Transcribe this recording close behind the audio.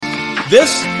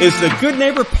This is the Good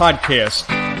Neighbor Podcast,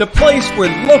 the place where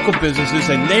local businesses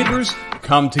and neighbors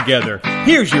come together.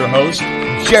 Here's your host,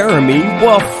 Jeremy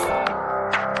Wolf.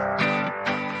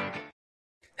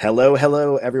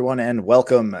 Hello, everyone, and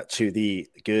welcome to the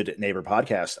Good Neighbor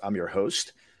Podcast. I'm your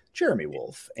host, Jeremy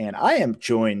Wolf, and I am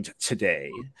joined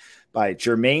today by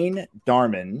Germaine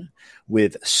Darmon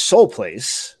with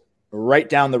Playce, right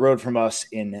down the road from us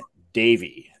in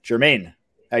Davie. Germaine,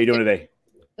 how are you doing today?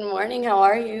 Good morning. How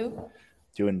are you?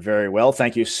 Doing very well.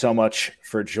 Thank you so much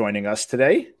for joining us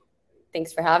today.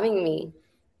 Thanks for having me.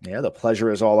 Yeah, the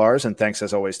pleasure is all ours, and thanks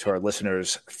as always to our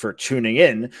listeners for tuning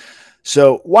in.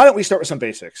 So why don't we start with some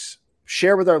basics?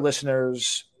 Share with our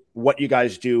listeners what you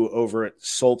guys do over at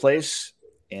Playce,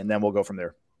 and then we'll go from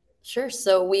there. Sure.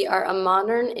 So we are a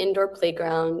modern indoor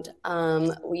playground.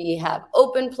 We have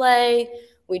open play.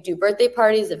 We do birthday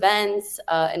parties, events,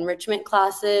 enrichment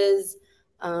classes.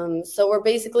 So we're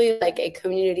basically like a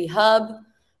community hub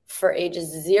for ages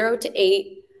 0 to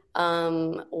 8,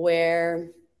 where,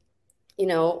 you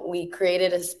know, we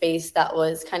created a space that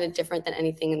was kind of different than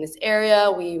anything in this area.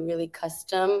 We really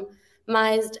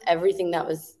customized everything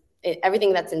that's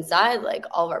inside, like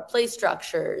all of our play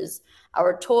structures,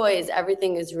 our toys,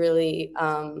 everything is really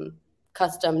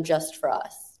custom just for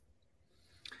us.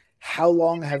 How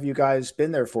long have you guys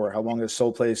been there for? How long has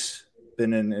Playce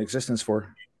been in existence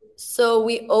for? So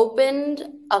we opened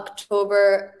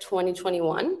October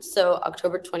 2021. So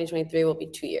October 2023 will be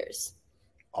 2 years.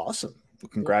 Awesome. Well,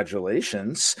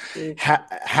 congratulations.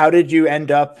 How did you end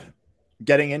up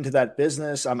getting into that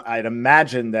business? I'd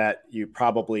imagine that you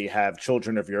probably have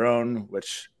children of your own,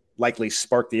 which likely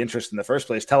sparked the interest in the first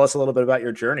place. Tell us a little bit about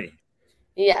your journey.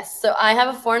 Yes. So I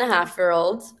have a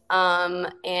 4.5-year-old,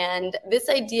 and this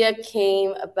idea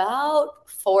came about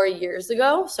 4 years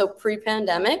ago. So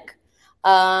pre-pandemic,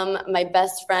 my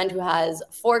best friend who has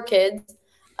 4 kids,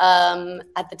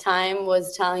 at the time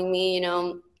was telling me, you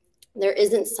know, there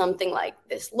isn't something like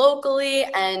this locally.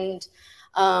 And,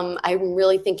 I'm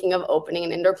really thinking of opening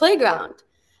an indoor playground.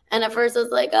 And at first I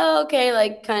was like, oh, okay.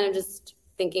 Like kind of just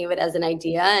thinking of it as an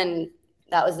idea, and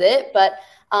that was it. But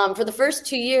for the first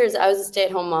 2 years, I was a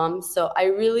stay-at-home mom. So I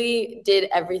really did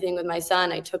everything with my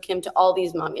son. I took him to all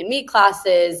these mommy and me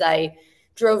classes. I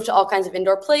drove to all kinds of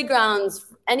indoor playgrounds,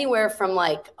 anywhere from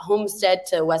like Homestead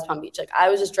to West Palm Beach. Like I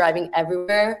was just driving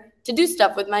everywhere to do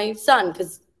stuff with my son,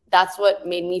 because that's what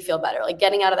made me feel better. Like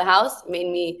getting out of the house made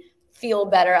me feel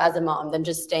better as a mom than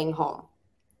just staying home.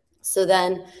 So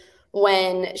then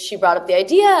when she brought up the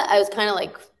idea, I was kind of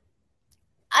like,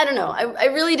 I don't know. I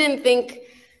really didn't think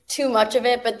too much of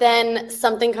it, but then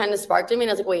something kind of sparked in me, and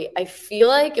I was like, wait, I feel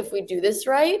like if we do this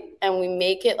right and we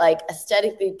make it like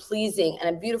aesthetically pleasing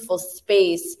and a beautiful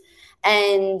space,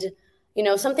 and, you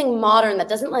know, something modern that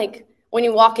doesn't, like, when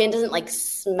you walk in, doesn't like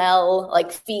smell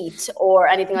like feet or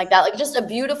anything like that, like just a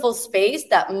beautiful space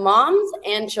that moms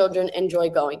and children enjoy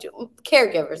going to.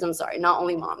 Caregivers, I'm sorry, not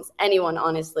only moms, anyone,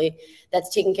 honestly,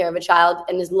 that's taking care of a child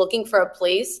and is looking for a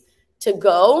place to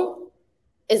go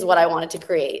is what I wanted to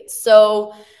create.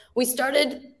 So we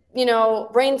started, you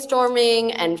know,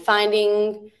 brainstorming and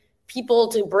finding people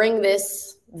to bring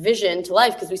this vision to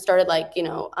life, because we started like, you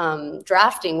know,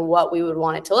 drafting what we would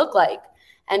want it to look like.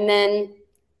 And then,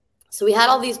 so we had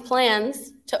all these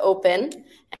plans to open,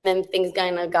 and then things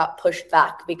kind of got pushed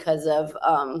back because of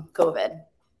COVID.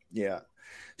 Yeah.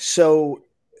 So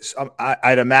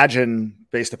I'd imagine,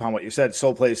 based upon what you said,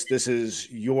 Playce, this is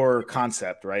your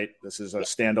concept, right? This is a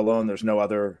standalone. There's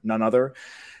none other.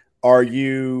 Are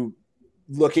you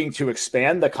looking to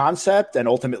expand the concept and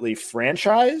ultimately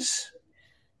franchise?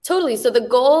 Totally. So the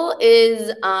goal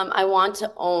is I want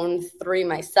to own 3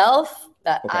 myself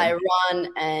that I run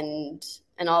and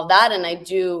all of that. And I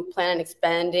do plan on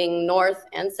expanding north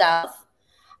and south.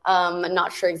 I'm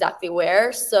not sure exactly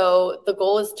where. So the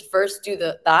goal is to first do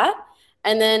that.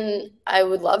 And then I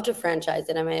would love to franchise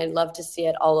it. I mean, I'd love to see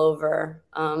it all over,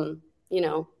 you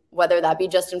know, whether that be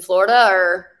just in Florida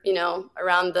or, you know,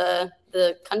 around the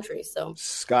country. So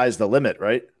sky's the limit,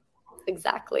 right?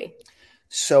 Exactly.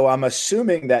 So I'm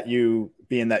assuming that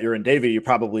being that you're in Davie, you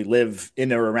probably live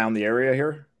in or around the area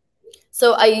here?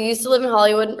 So I used to live in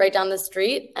Hollywood, right down the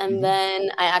street. And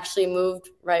then I actually moved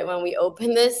right when we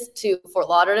opened this to Fort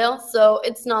Lauderdale. So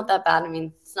it's not that bad. I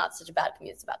mean, it's not such a bad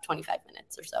commute. It's about 25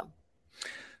 minutes or so.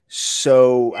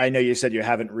 So I know you said you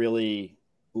haven't really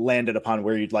landed upon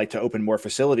where you'd like to open more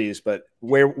facilities, but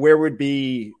where would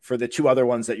be, for the 2 other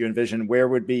ones that you envision, where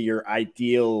would be your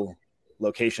ideal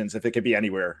locations, if it could be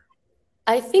anywhere?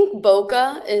 I think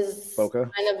Boca is kind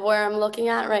of where I'm looking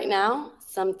at right now,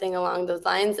 something along those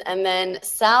lines. And then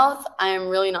south, I am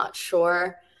really not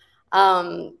sure.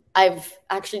 I've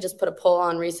actually just put a poll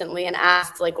on recently and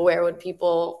asked like where would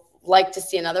people like to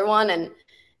see another one, and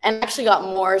actually got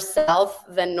more south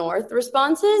than north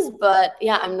responses. But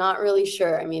yeah, I'm not really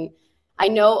sure. I mean, I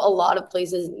know a lot of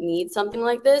places need something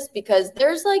like this because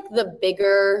there's like the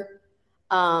bigger,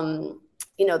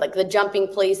 like the jumping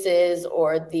places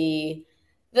or this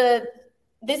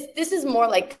is more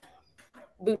like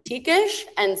boutique-ish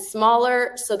and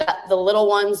smaller, so that the little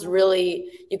ones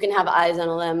really you can have eyes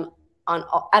on them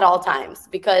at all times,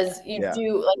 because you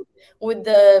do like with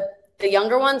the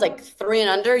younger ones, like 3 and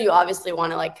under, you obviously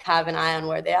want to like have an eye on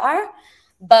where they are,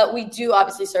 but we do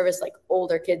obviously service like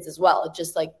older kids as well. It's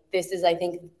just like this is, I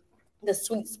think, the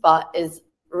sweet spot is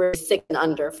really 6 and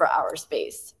under for our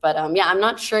space. But I'm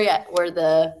not sure yet where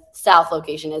the south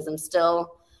location is. I'm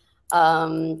still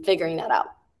figuring that out.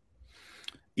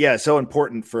 Yeah, it's so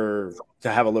important to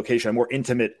have a location, a more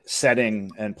intimate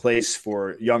setting and place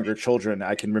for younger children.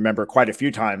 I can remember quite a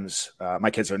few times. My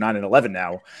kids are 9 and 11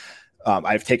 now.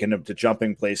 I've taken them to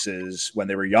jumping places when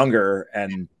they were younger,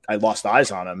 and I lost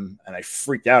eyes on them, and I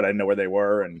freaked out. I didn't know where they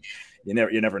were, and you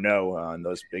never know in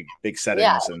those big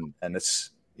settings, and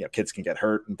it's kids can get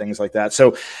hurt and things like that.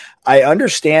 So I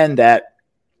understand that.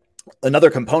 Another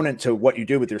component to what you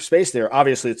do with your space there,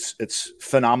 obviously it's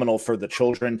phenomenal for the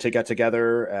children to get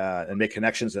together and make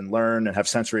connections and learn and have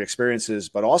sensory experiences,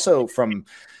 but also from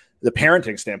the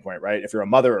parenting standpoint, right? If you're a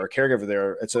mother or a caregiver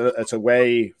there, it's a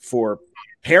way for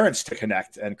parents to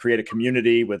connect and create a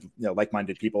community with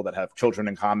like-minded people that have children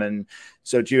in common.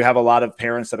 So do you have a lot of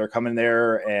parents that are coming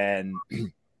there? And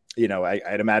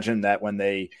I'd imagine that when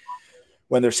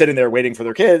they're sitting there waiting for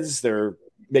their kids, they're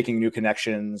making new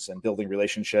connections and building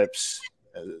relationships.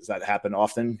 Does that happen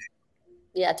often?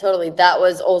 Yeah, totally. That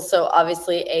was also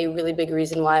obviously a really big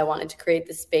reason why I wanted to create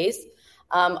this space,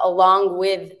 along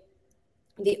with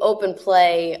the open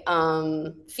play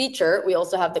feature. We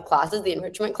also have the classes, the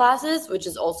enrichment classes, which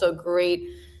is also great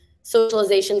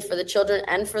socialization for the children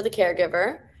and for the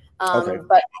caregiver.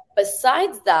 But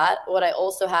besides that, what I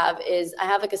also have is I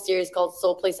have like a series called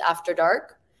Playce After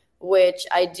Dark, which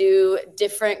I do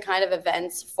different kind of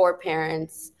events for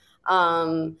parents,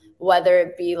 whether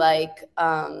it be like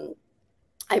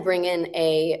I bring in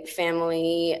a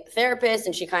family therapist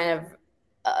and she kind of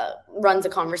runs a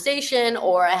conversation,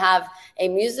 or I have a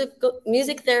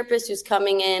music therapist who's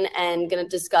coming in and going to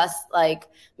discuss like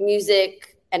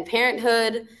music and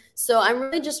parenthood. So I'm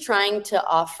really just trying to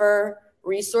offer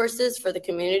resources for the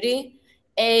community,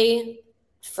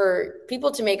 for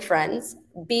people to make friends,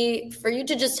 B, for you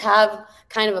to just have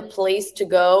kind of a place to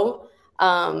go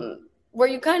where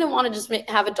you kind of want to just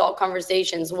have adult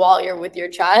conversations while you're with your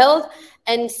child,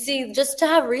 and C, just to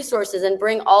have resources and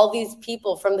bring all these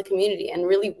people from the community. And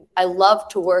really, I love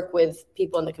to work with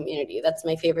people in the community. That's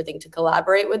my favorite thing, to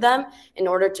collaborate with them in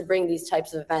order to bring these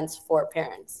types of events for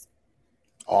parents.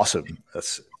 Awesome.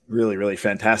 That's really, really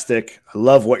fantastic. I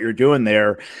love what you're doing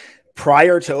there.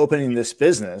 Prior to opening this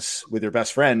business with your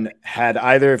best friend, had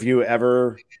either of you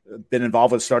ever been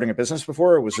involved with starting a business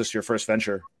before, or was this your first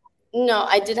venture? No,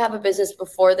 I did have a business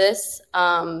before this.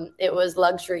 It was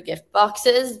luxury gift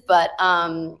boxes, but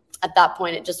at that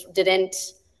point it just didn't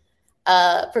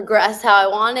progress how I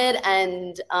wanted.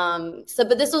 And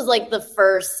but this was like the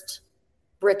first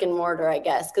brick and mortar, I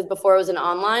guess, because before it was an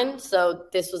online. So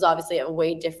this was obviously a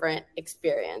way different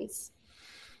experience.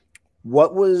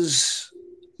 What was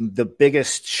the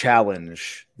biggest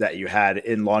challenge that you had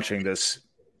in launching this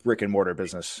brick and mortar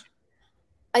business?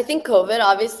 I think COVID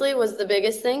obviously was the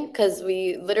biggest thing, because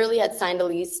we literally had signed a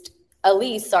lease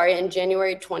in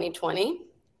January 2020.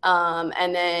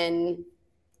 And then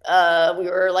we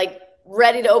were like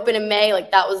ready to open in May,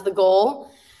 like that was the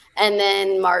goal. And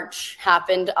then March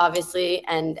happened, obviously,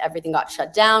 and everything got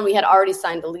shut down. We had already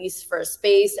signed a lease for a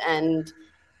space, and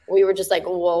we were just like,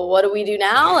 well, what do we do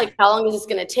now? Like, how long is this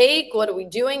going to take? What are we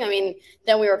doing? I mean,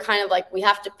 then we were kind of like, we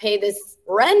have to pay this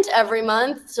rent every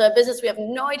month. So a business, we have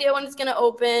no idea when it's going to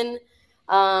open.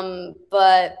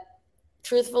 But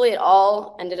truthfully, it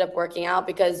all ended up working out,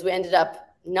 because we ended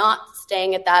up not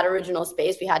staying at that original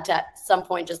space. We had to at some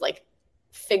point just like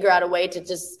figure out a way to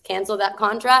just cancel that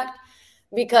contract,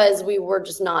 because we were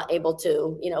just not able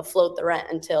to, float the rent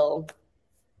until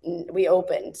we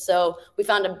opened. So we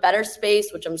found a better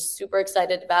space, which I'm super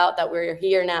excited about, that we're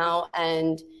here now,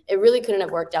 and it really couldn't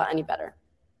have worked out any better.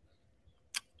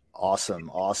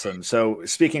 Awesome. So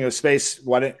speaking of space,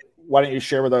 why don't you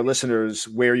share with our listeners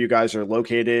where you guys are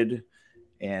located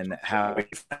and how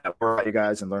you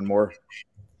guys, and learn more?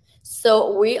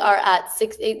 So we are at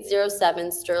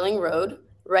 6807 Sterling Road,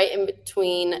 right in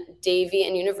between Davie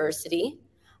and University,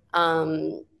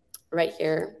 right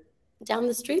here down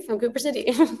the street from Cooper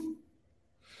City.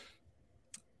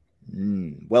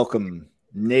 Welcome,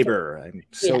 neighbor.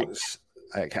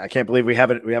 I can't believe we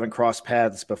haven't crossed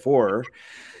paths before.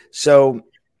 So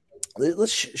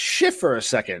let's shift for a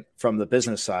second from the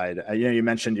business side. You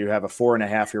mentioned you have a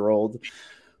 4.5-year-old.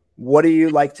 What do you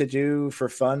like to do for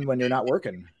fun when you're not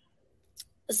working?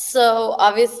 So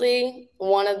obviously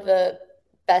one of the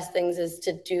best things is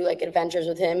to do like adventures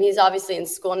with him. He's obviously in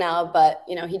school now, but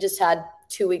he just had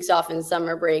 2 weeks off in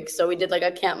summer break. So we did like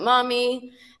a Camp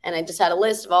Mommy, and I just had a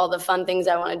list of all the fun things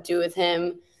I want to do with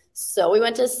him. So we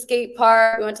went to a skate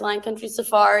park, we went to Lion Country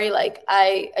Safari. Like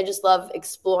I just love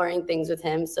exploring things with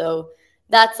him. So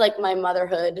that's like my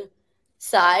motherhood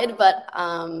side. But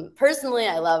personally,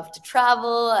 I love to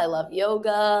travel. I love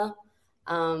yoga.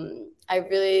 I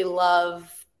really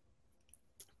love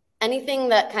anything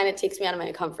that kind of takes me out of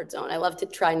my comfort zone. I love to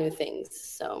try new things.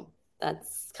 So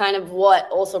that's kind of what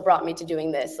also brought me to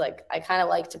doing this. Like I kind of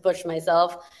like to push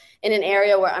myself in an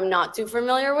area where I'm not too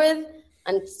familiar with.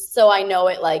 And so I know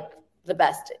it like the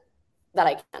best that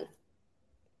I can.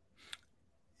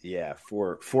 Yeah,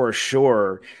 for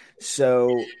sure.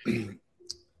 So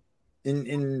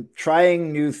in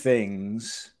trying new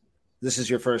things, you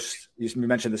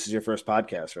mentioned this is your first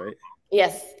podcast, right?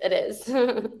 Yes, it is.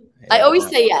 Yeah. I always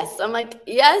say yes. I'm like,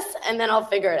 yes, and then I'll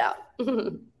figure it out.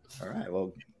 All right.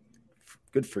 Well,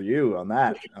 good for you on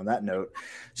that note.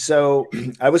 So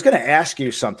I was going to ask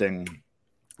you something,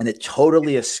 and it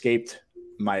totally escaped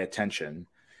my attention,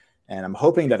 and I'm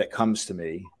hoping that it comes to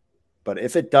me, but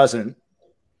if it doesn't,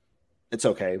 it's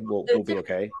okay. We'll be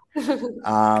okay.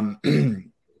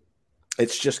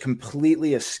 It's just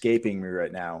completely escaping me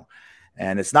right now.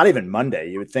 And it's not even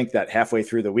Monday. You would think that halfway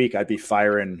through the week, I'd be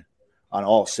firing on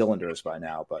all cylinders by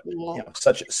now, but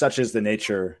such is the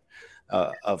nature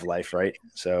of life. Right.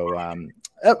 So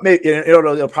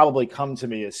it'll probably come to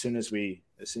me as soon as we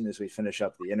finish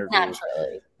up the interview,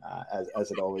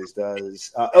 as it always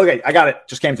does. Okay. I got it.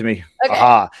 Just came to me. Okay.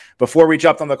 Aha. Before we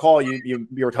jumped on the call, you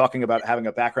were talking about having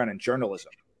a background in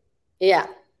journalism. Yeah.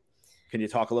 Can you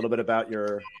talk a little bit about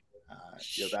your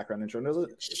background in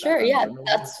journalism? Sure. Yeah.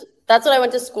 That's what I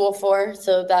went to school for.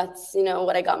 So that's,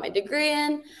 what I got my degree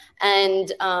in.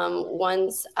 And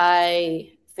once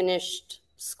I finished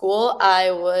school,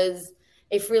 I was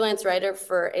a freelance writer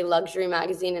for a luxury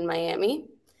magazine in Miami.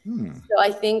 So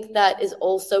I think that is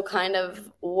also kind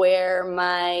of where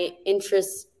my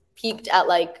interest peaked at,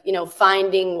 like,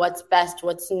 finding what's best,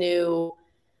 what's new.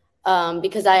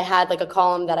 Because I had like a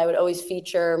column that I would always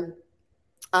feature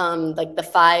like the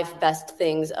 5 best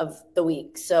things of the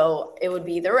week. So it would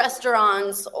be the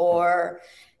restaurants or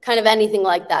kind of anything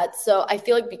like that. So I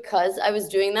feel like because I was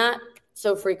doing that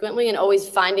so frequently and always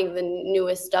finding the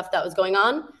newest stuff that was going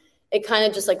on, it kind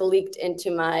of just like leaked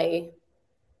into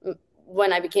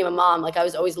when I became a mom. Like I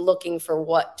was always looking for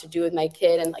what to do with my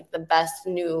kid and like the best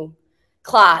new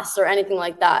class or anything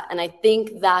like that. And I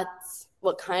think that's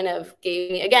what kind of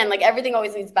gave me, again, like everything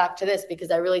always leads back to this,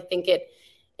 because I really think it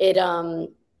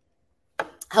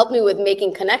helped me with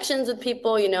making connections with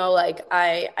people. Like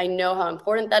I know how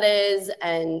important that is.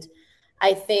 And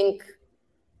I think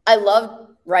I love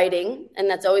writing, and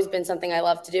that's always been something I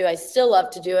love to do. I still love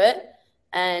to do it.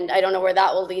 And I don't know where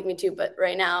that will lead me to, but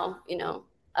right now,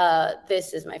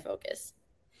 this is my focus.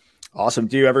 Awesome.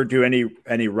 Do you ever do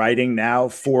any writing now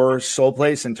for Soul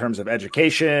Place in terms of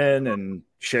education and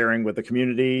sharing with the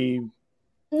community?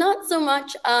 Not so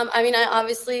much. I'm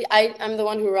the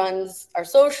one who runs our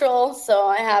social, so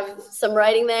I have some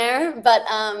writing there, but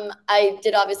I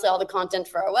did obviously all the content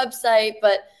for our website,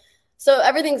 so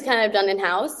everything's kind of done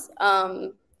in-house.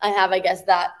 I have, I guess,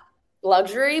 that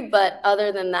luxury, but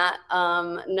other than that,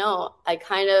 no, I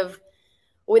kind of,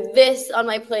 with this on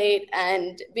my plate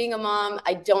and being a mom,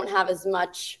 I don't have as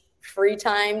much free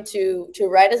time to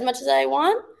write as much as I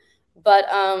want, but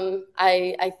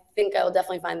I think I will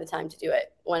definitely find the time to do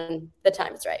it when the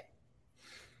time is right.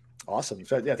 Awesome.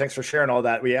 So yeah, thanks for sharing all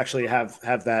that. We actually have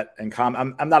that in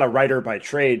common. I'm not a writer by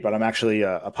trade, but I'm actually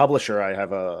a publisher. I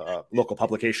have a local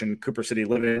publication, Cooper City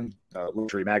Living, a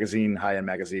luxury magazine, high-end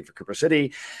magazine for Cooper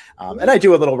City. And I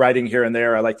do a little writing here and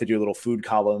there. I like to do little food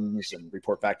columns and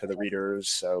report back to the readers.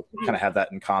 So kind of have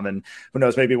that in common. Who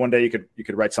knows, maybe one day you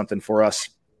could write something for us.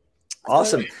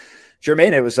 Awesome.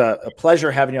 Germaine, it was a pleasure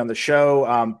having you on the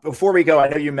show. Before we go, I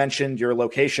know you mentioned your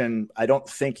location. I don't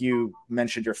think you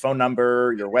mentioned your phone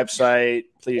number, your website.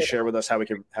 Please share with us how we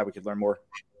could learn more.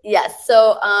 Yes.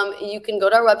 So you can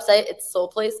go to our website. It's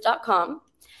soulplace.com.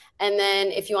 And then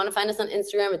if you want to find us on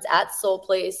Instagram, it's at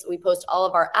soulplace. We post all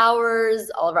of our hours,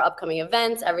 all of our upcoming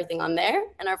events, everything on there.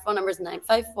 And our phone number is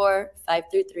 954-533-8957.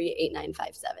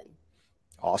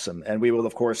 Awesome. And we will,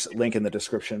 of course, link in the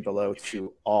description below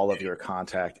to all of your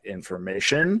contact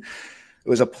information. It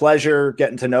was a pleasure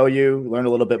getting to know you, learn a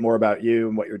little bit more about you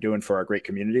and what you're doing for our great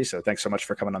community. So thanks so much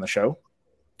for coming on the show.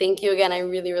 Thank you again. I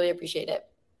really, really appreciate it.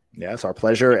 Yeah, it's our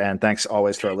pleasure. And thanks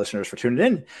always to our listeners for tuning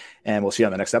in. And we'll see you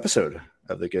on the next episode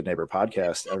of the Good Neighbor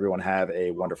Podcast. Everyone have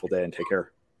a wonderful day and take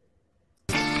care.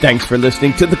 Thanks for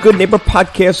listening to the Good Neighbor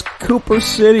Podcast, Cooper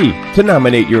City. To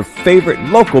nominate your favorite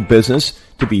local business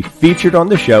to be featured on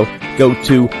the show, go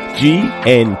to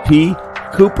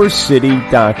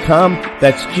gnpcoopercity.com.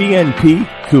 That's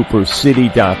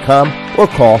gnpcoopercity.com or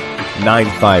call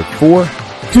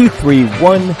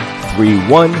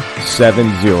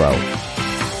 954-231-3170.